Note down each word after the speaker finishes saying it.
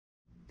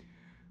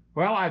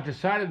Well, I've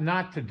decided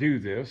not to do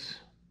this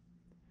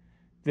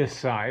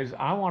size.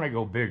 I want to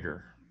go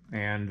bigger.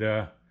 And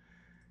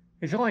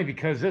it's only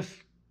because this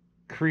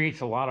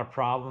creates a lot of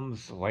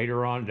problems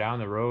later on down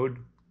the road.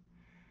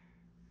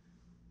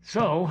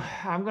 So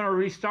I'm going to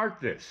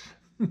restart this.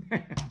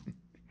 It's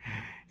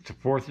the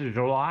 4th of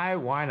July.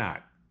 Why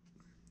not?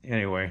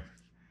 Anyway,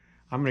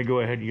 I'm going to go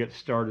ahead and get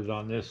started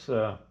on this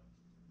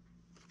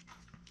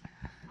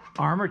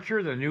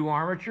armature, the new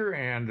armature,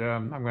 and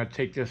I'm going to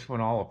take this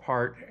one all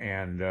apart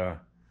and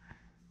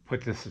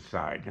put this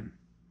aside.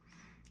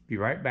 Be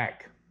right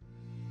back.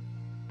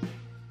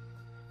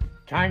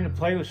 Time to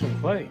play with some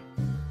clay.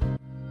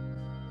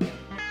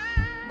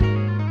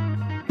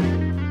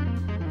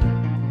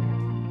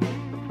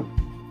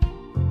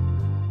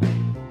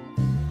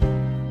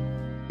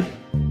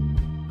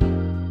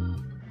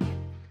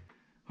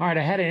 All right,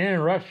 I had an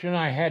interruption.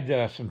 I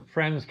had some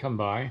friends come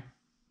by,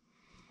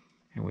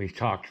 and we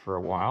talked for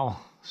a while.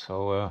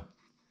 So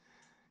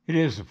it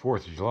is the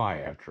 4th of July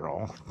after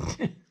all.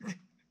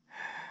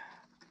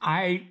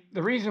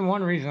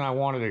 One reason I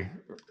wanted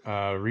to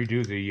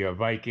redo the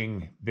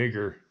Viking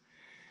bigger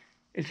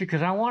is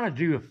because I want to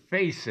do a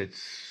face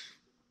that's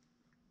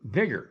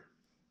bigger.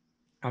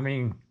 I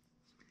mean,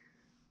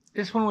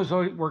 this one was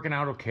working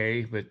out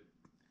okay, but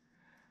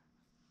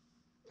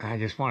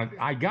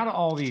I got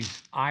all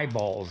these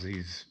eyeballs,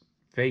 these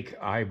fake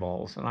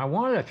eyeballs, and I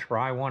wanted to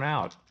try one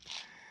out.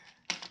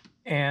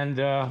 And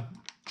I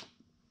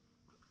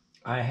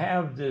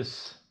have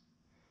this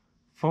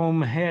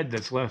foam head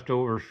that's left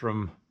over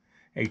from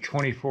a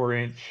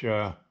 24-inch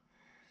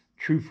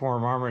true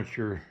form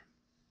armature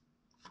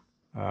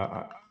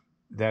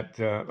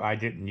that I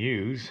didn't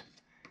use.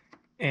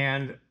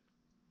 And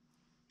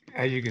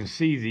as you can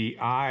see, the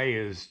eye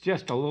is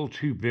just a little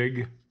too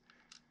big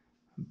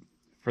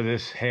for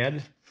this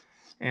head.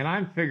 And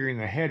I'm figuring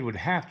the head would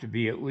have to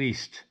be at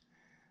least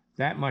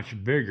that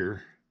much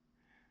bigger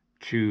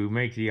to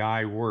make the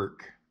eye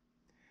work.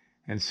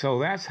 And so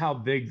that's how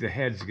big the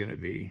head's going to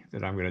be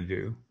that I'm going to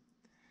do.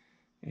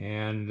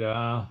 And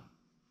now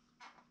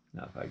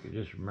if I could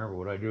just remember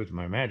what I do with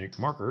my magic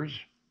markers.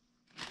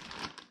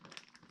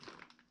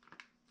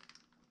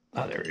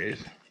 Oh, there it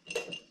is.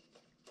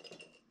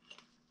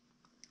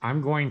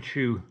 I'm going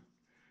to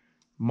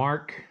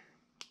mark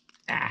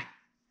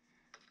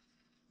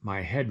my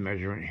head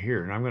measurement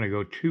here, and I'm going to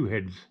go 2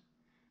 heads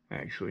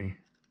actually.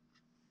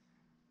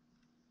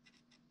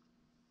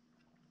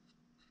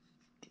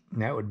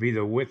 And that would be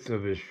the width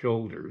of his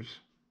shoulders.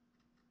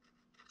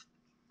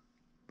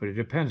 But it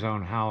depends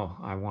on how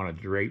I want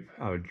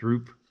to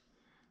droop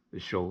the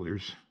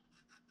shoulders.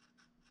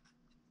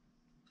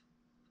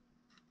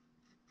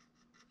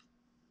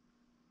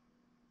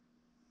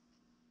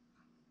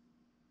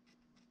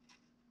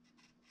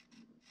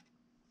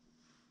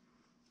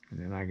 And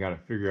then I got to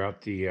figure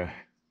out the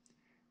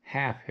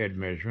half head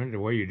measurement. The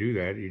way you do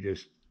that, you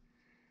just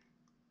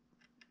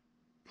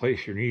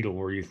place your needle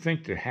where you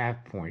think the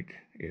half point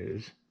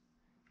is.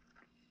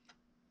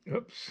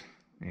 Oops.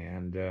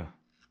 And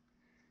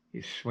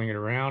you swing it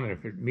around, and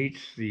if it meets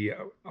the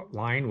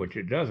line, which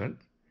it doesn't,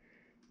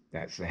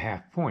 that's the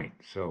half point.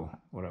 So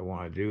what I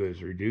want to do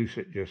is reduce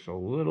it just a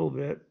little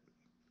bit.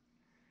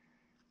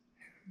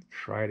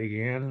 Try it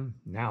again.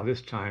 Now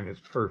this time it's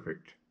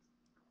perfect.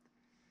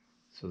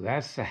 So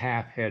that's the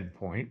half head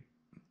point.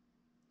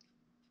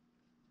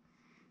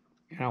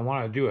 And I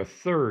want to do a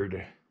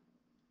third,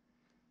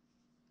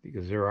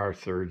 because there are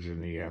thirds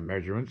in the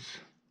measurements.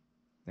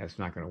 That's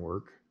not going to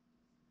work.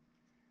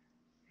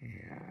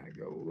 Yeah, I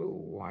go a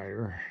little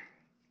wider.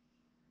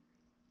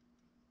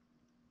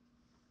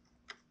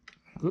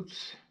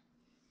 Oops.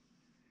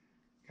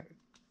 Got to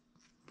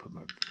put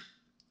my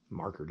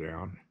marker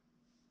down.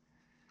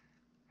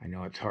 I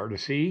know it's hard to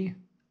see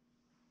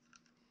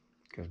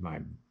because my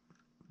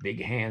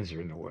big hands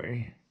are in the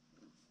way.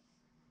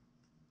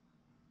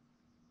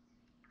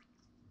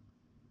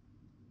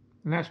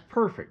 And that's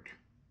perfect.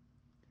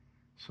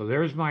 So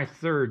there's my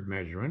third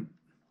measurement.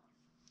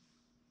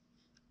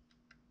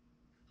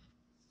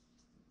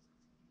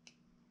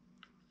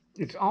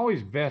 It's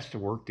always best to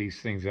work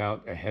these things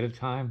out ahead of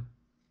time.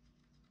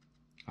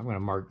 I'm going to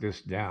mark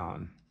this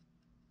down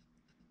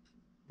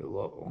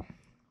below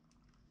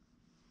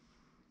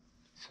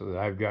so that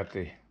I've got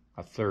a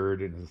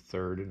third and a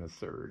third and a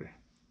third.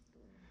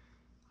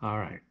 All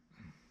right.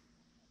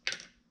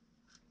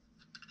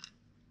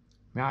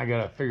 Now I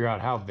got to figure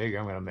out how big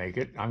I'm going to make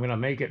it. I'm going to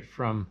make it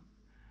from,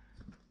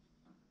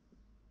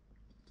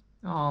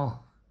 on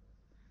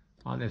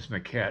this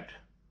maquette,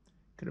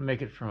 going to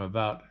make it from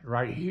about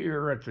right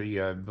here at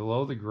the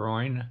below the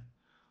groin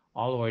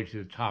all the way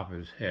to the top of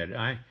his head.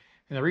 And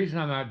the reason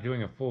I'm not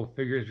doing a full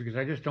figure is because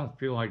I just don't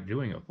feel like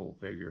doing a full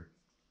figure.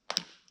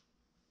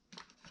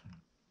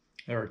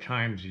 There are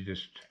times you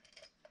just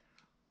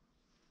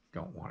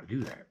don't want to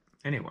do that.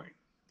 Anyway,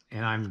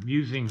 and I'm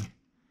using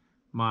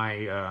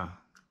my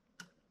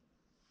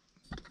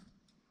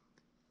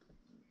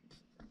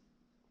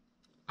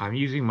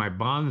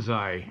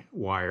bonsai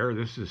wire.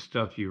 This is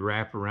stuff you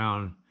wrap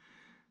around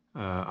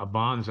a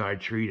bonsai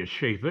tree to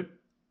shape it.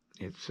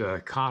 It's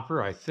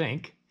copper, I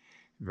think,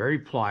 very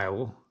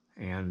pliable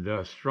and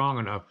strong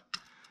enough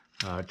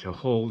to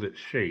hold its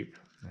shape.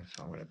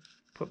 So I'm going to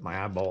put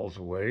my eyeballs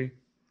away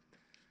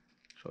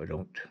so I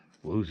don't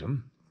lose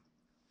them.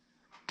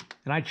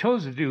 And I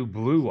chose to do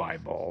blue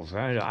eyeballs.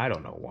 I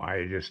don't know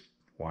why, just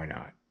why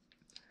not?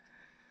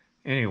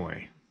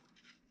 Anyway,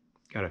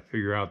 got to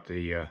figure out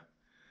the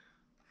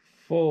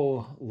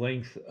full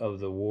length of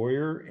the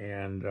warrior,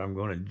 and I'm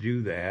going to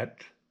do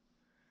that.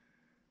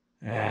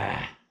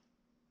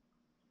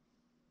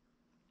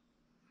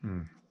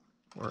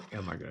 Where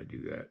am I going to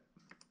do that?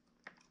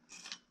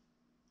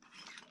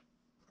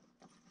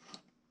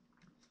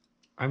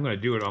 I'm going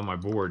to do it on my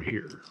board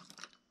here.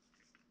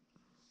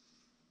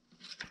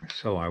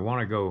 So I want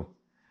to go,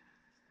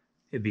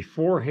 it'd be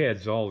 4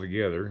 heads all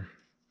together.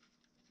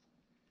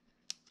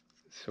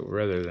 So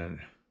rather than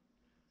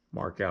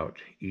mark out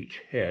each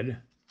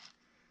head,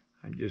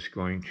 I'm just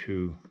going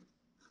to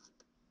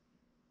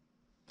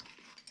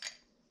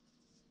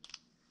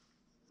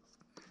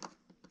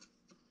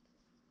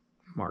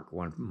mark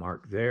one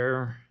mark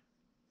there,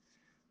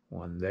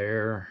 one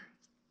there,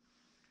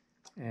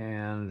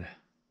 and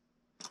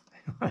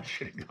I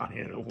should have gone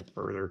in a little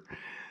further.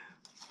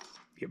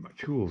 Get my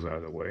tools out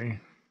of the way.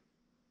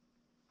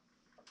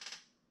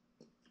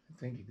 I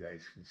think you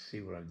guys can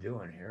see what I'm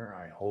doing here,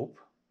 I hope.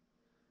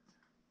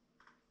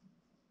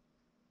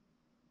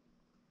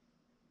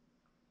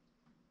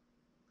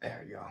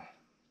 There you go.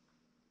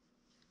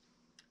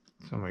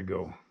 So I'm going to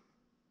go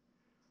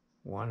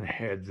one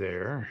head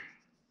there,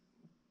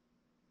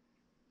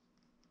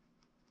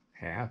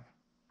 half,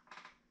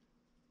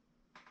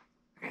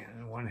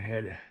 and one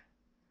head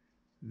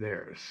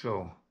there.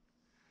 So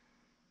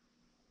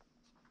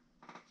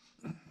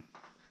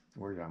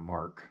where's that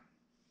mark?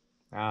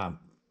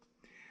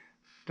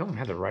 Don't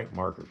have the right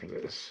marker for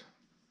this.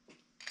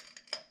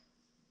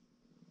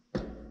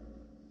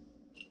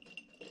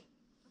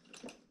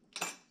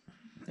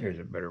 There's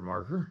a better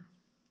marker.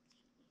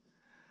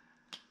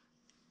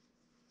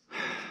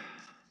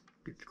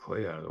 Get the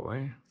clay out of the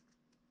way.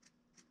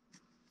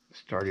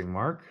 Starting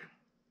mark.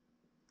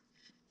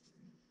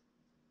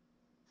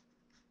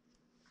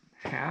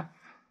 Half.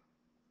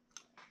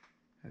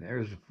 And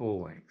there's the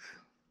full length.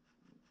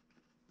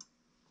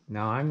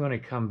 Now I'm going to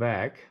come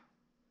back.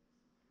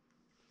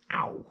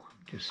 Ow!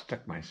 Just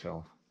stuck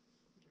myself.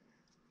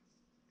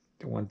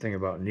 The one thing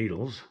about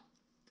needles,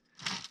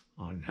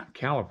 on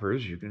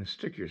calipers, you can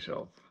stick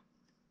yourself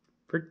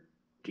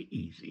pretty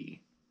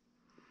easy.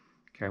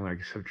 Okay, I'm going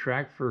to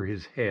subtract for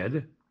his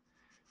head,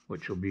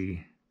 which will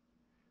be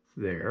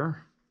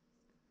there.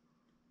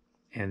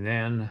 And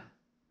then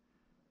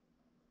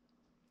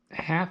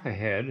half a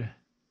head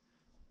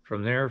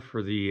from there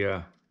for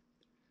the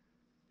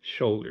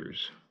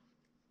shoulders.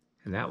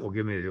 And that will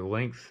give me the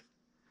length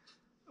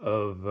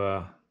of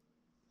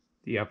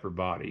the upper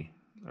body,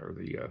 or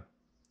the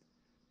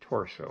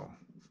torso.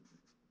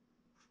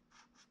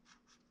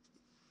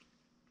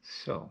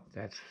 So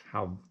that's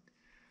how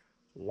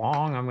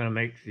long I'm going to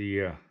make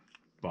the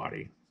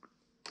body.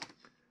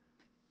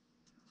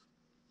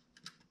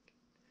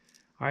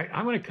 All right,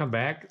 I'm going to come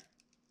back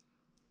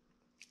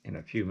in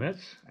a few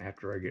minutes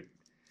after I get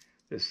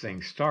this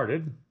thing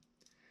started.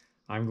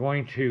 I'm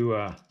going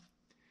to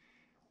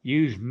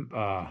use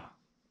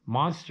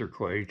monster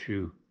clay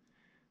to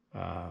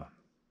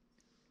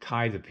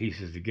tie the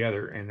pieces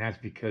together, and that's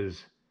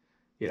because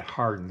it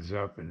hardens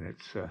up, and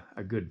it's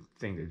a good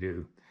thing to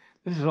do.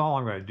 This is all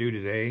I'm going to do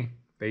today,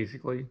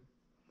 basically,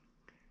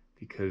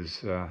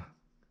 because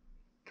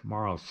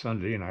tomorrow's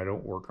Sunday and I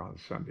don't work on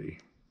Sunday.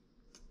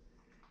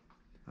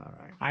 All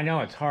right. I know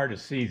it's hard to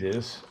see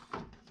this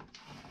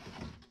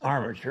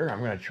armature. I'm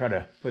going to try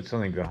to put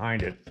something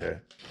behind it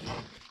to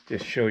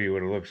just show you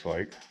what it looks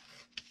like.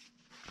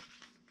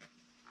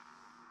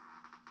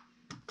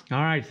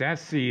 All right,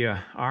 that's the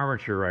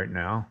armature right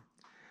now.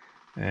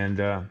 And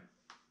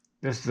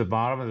this is the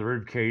bottom of the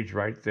rib cage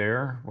right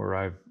there where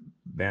I've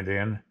bent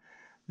in.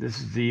 This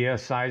is the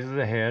size of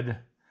the head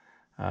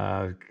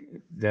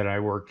that I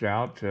worked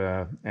out,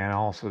 and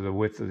also the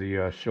width of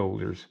the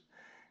shoulders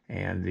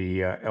and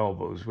the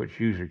elbows, which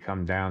usually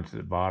come down to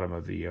the bottom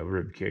of the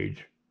rib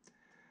cage.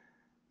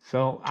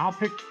 So I'll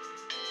pick...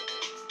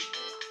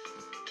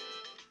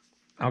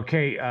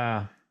 Okay,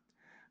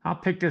 I'll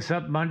pick this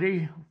up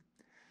Monday.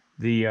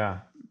 The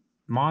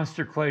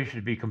monster clay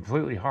should be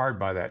completely hard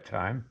by that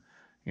time,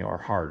 you know, or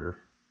harder.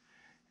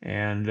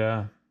 And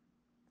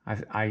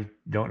I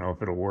don't know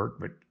if it'll work,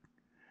 but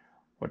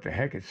what the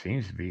heck, it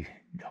seems to be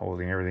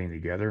holding everything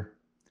together.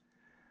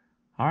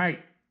 All right,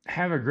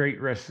 have a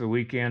great rest of the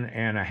weekend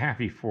and a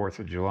happy 4th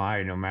of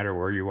July, no matter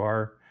where you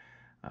are.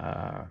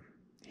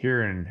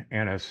 Here in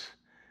Ennis,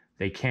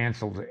 they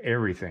canceled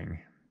everything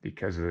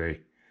because of the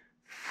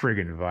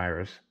friggin'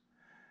 virus.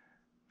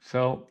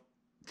 So,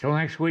 till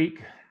next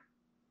week,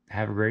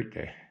 have a great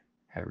day.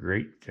 Have a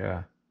great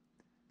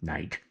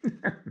night.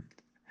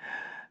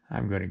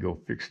 I'm going to go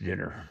fix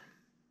dinner.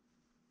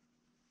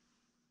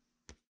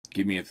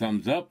 Give me a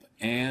thumbs up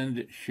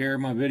and share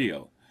my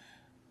video.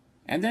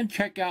 And then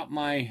check out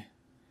my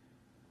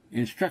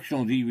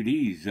instructional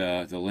DVDs,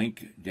 the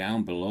link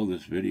down below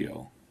this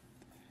video.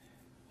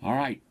 All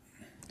right,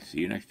 see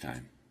you next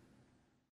time.